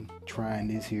 tasting, trying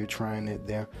this here, trying that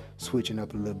there, switching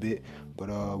up a little bit. But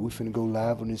we finna go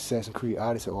live on this Assassin's Creed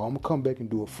Odyssey. I'm gonna come back and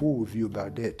do a full review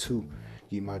about that too.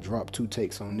 Get my drop 2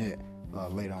 takes on that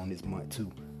later on this month too.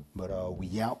 But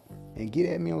we out. And get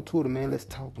at me on Twitter, man. Let's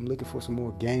talk. I'm looking for some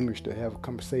more gamers to have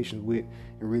conversations with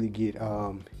and really get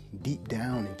deep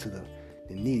down into the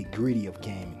nitty gritty of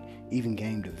gaming, even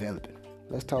game developing.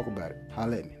 Let's talk about it.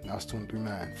 Holla at me.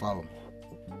 Mouse239. Follow me.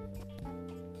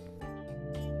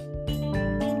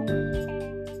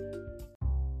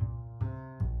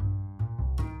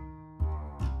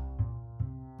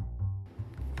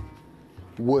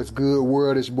 What's good,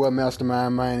 world? It's your boy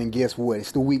Mastermind Man, and guess what?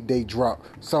 It's the weekday drop.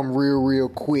 Something real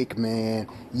quick, man.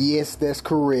 Yes, that's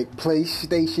correct.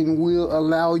 PlayStation will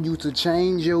allow you to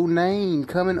change your name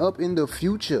coming up in the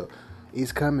future.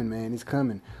 It's coming, man. It's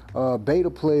coming. Beta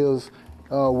players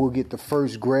will get the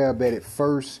first grab at it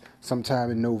first sometime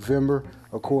in November,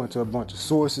 according to a bunch of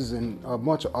sources and a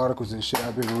bunch of articles and shit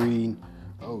I've been reading.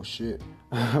 Oh, shit.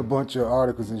 A bunch of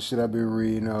articles and shit I've been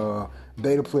reading.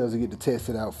 Beta players will get to test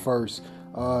it out first.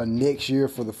 Next year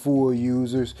for the full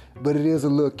users, but it is a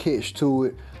little catch to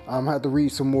it. I'm gonna have to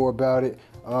read some more about it,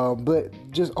 but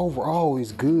just overall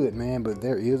it's good, man, but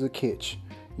there is a catch.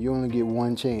 You only get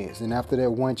one chance, and after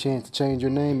that one chance to change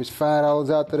your name, it's $5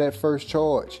 after that first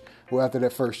charge, or after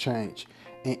that first change.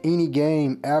 And any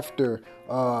game after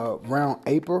around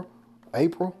April,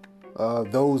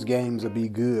 those games will be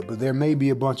good, but there may be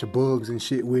a bunch of bugs and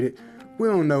shit with it. We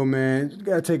don't know, man. You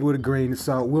gotta take it with a grain of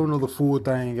salt. We don't know the full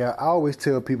thing. I always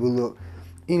tell people, look,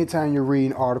 anytime you're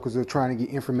reading articles or trying to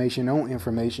get information on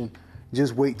information,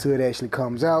 just wait till it actually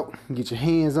comes out, get your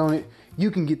hands on it. You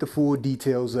can get the full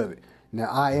details of it. Now,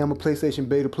 I am a PlayStation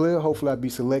beta player. Hopefully I'll be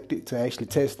selected to actually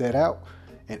test that out.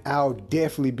 And I'll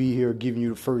definitely be here giving you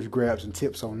the first grabs and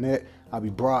tips on that. I'll be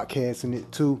broadcasting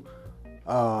it too.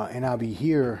 And I'll be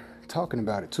here talking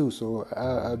about it too. So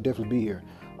I'll definitely be here.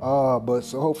 But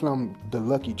so hopefully I'm the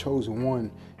lucky chosen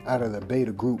one out of the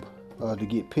beta group to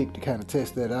get picked to kind of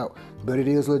test that out. But it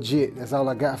is legit. That's all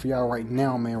I got for y'all right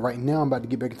now, man. Right now I'm about to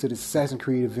get back into this Assassin's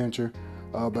Creed adventure.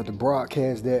 About to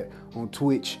broadcast that on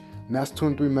Twitch.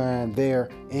 Master23Mind there,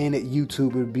 and at YouTube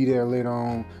it'll be there later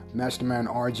on. Mastermind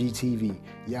RGTV.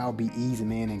 Y'all be easy,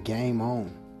 man, and game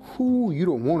on. Whoo, you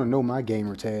don't want to know my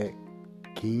gamer tag.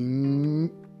 King.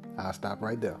 I'll stop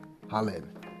right there. Holla at me.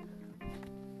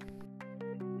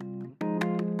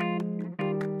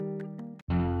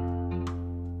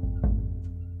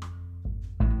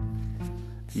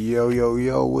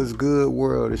 Yo, what's good,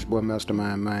 world? It's your boy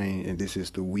Mastermind Man, and this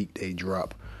is the weekday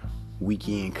drop.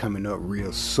 Weekend coming up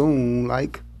real soon,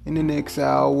 like in the next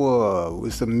hour.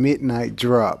 It's a midnight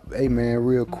drop. Hey, man,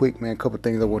 real quick, man, a couple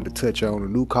things I wanted to touch on. The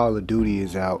new Call of Duty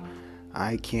is out.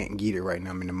 I can't get it right now.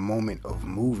 I'm in the moment of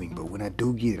moving, but when I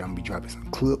do get it, I'm gonna be dropping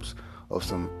some clips of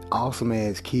some awesome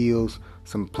ass kills,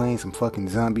 playing some fucking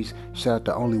zombies. Shout out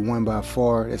to Only One by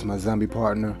Far. That's my zombie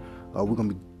partner. We're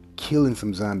gonna be killing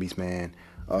some zombies, man.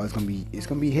 It's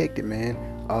gonna be hectic, man.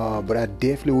 But I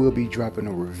definitely will be dropping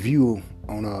a review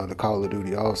on the Call of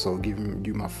Duty, also giving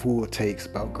you my full takes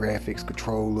about graphics,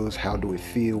 controllers, how do it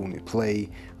feel when it play,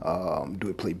 do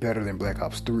it play better than Black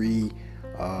Ops 3,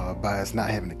 by us not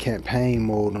having the campaign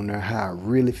mode on there, how I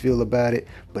really feel about it.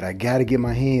 But I gotta get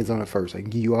my hands on it first. I can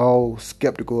give you all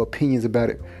skeptical opinions about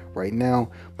it right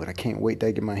now, but I can't wait till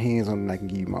I get my hands on it and I can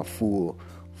give you my full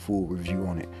review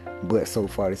on it. But so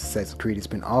far, this Assassin's Creed has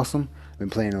been awesome. I've been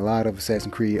playing a lot of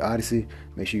Assassin's Creed Odyssey.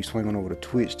 Make sure you swing on over to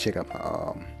Twitch, check out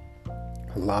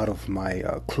a lot of my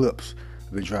clips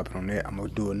I've been dropping on that. I'm gonna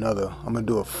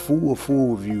do a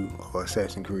full review of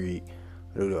Assassin's Creed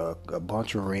a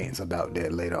bunch of rants about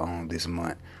that later on this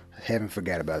month. I haven't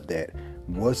forgot about that.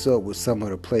 What's up with some of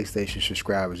the PlayStation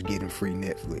subscribers getting free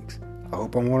Netflix? I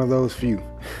hope I'm one of those few.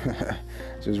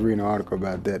 Just reading an article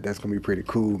about that. That's gonna be pretty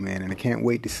cool, man. And I can't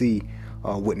wait to see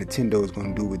what Nintendo is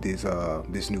gonna do with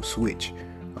this new Switch.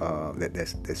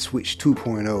 That's Switch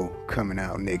 2.0 coming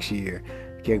out next year.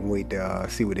 Can't wait to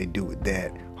see what they do with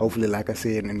that. Hopefully, like I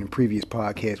said in the previous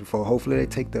podcast before, hopefully they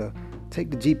take the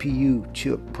GPU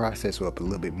chip processor up a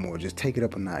little bit more. Just take it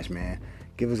up a notch, man.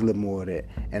 Give us a little more of that.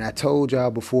 And I told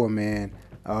y'all before, man,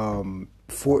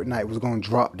 Fortnite was going to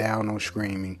drop down on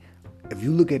streaming. If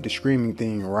you look at the streaming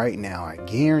thing right now, I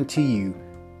guarantee you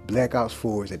Black Ops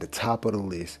 4 is at the top of the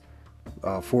list.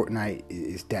 Fortnite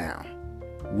is down.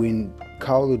 When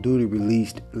Call of Duty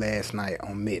released last night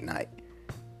on midnight,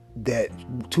 that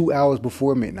 2 hours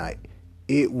before midnight,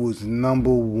 it was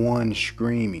number one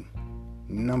streaming.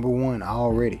 Number one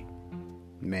already.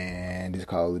 Man, this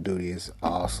Call of Duty is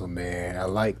awesome, man. I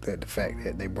like the fact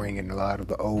that they bring in a lot of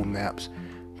the old maps,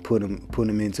 put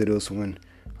them into this one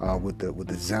with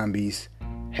the zombies,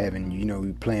 having, you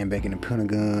know, playing back in the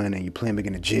Pentagon and you playing back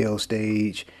in the jail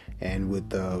stage, and with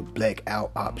the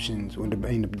blackout options, or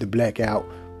the blackout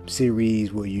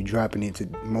series where you dropping into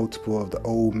multiple of the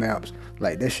old maps.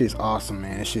 Like, that shit's awesome,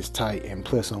 man. That shit's tight. And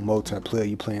plus on multiplayer,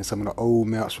 you playing some of the old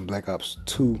maps from Black Ops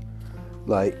 2.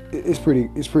 Like, it's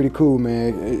pretty cool,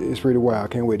 man. It's pretty wild. I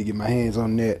can't wait to get my hands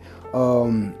on that.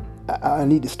 I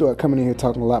need to start coming in here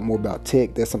talking a lot more about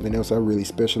tech. That's something else I really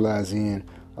specialize in.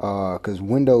 Because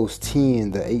Windows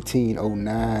 10, the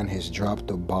 1809, has dropped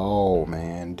the ball,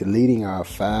 man. Deleting our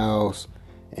files,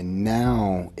 and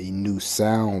now a new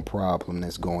sound problem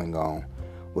that's going on.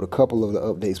 With a couple of the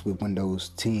updates with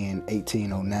Windows 10,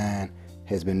 1809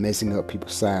 has been messing up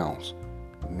people's sounds.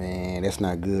 Man, that's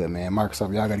not good, man.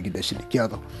 Microsoft, y'all gotta get that shit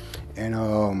together. And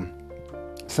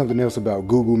something else about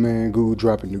Google, man. Google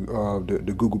dropping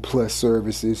the Google Plus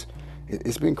services.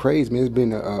 It's been crazy, man. It's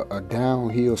been a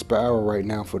downhill spiral right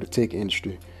now for the tech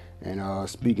industry. And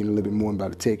speaking a little bit more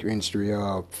about the tech industry,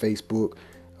 Facebook,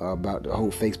 about the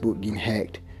whole Facebook getting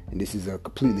hacked. And this is a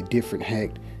completely different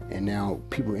hack. And now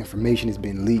people's information has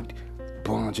been leaked.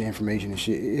 Bunch of information and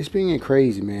shit. It's been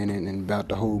crazy, man. And about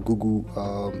the whole Google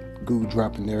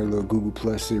dropping their little Google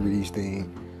Plus series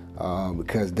thing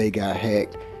because they got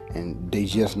hacked, and they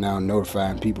just now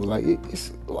notifying people. Like,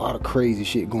 it's a lot of crazy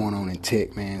shit going on in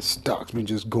tech, man. Stocks been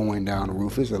just going down the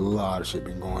roof. There's a lot of shit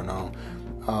been going on.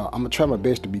 I'm gonna try my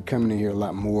best to be coming in here a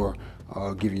lot more,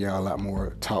 giving y'all a lot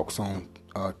more talks on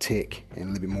tech and a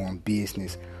little bit more on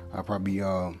business. I'll probably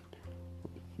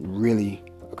really,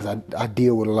 because I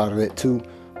deal with a lot of that too,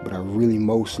 but I really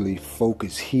mostly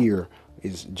focus here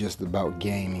is just about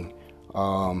gaming.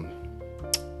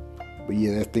 But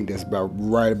yeah, I think that's about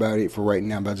it for right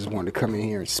now. But I just wanted to come in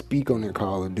here and speak on that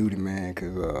Call of Duty, man,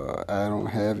 because I don't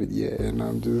have it yet, and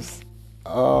I'm just,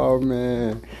 oh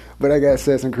man. But I got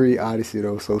Assassin's Creed Odyssey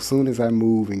though, so as soon as I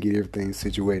move and get everything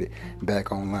situated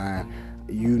back online,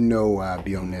 you know I'll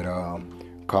be on that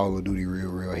Call of Duty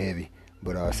real heavy.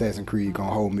 But Assassin's Creed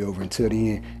gonna hold me over until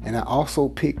the end. And I also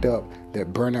picked up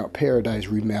that Burnout Paradise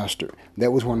Remastered.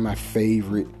 That was one of my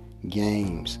favorite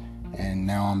games, and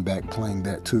now I'm back playing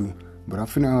that too. But I'm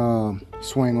finna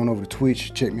swing on over to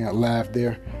Twitch. Check me out live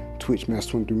there. Twitch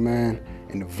Master Swim Through Mine,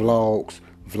 and the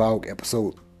vlog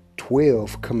episode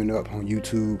 12 coming up on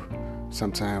YouTube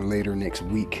sometime later next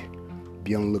week.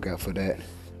 Be on the lookout for that.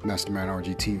 Mastermind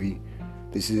RGTV.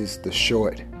 This is the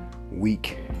short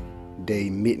weekday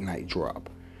midnight drop.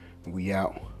 We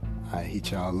out. I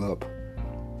hit y'all up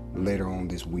later on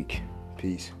this week.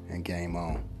 Peace and game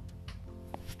on.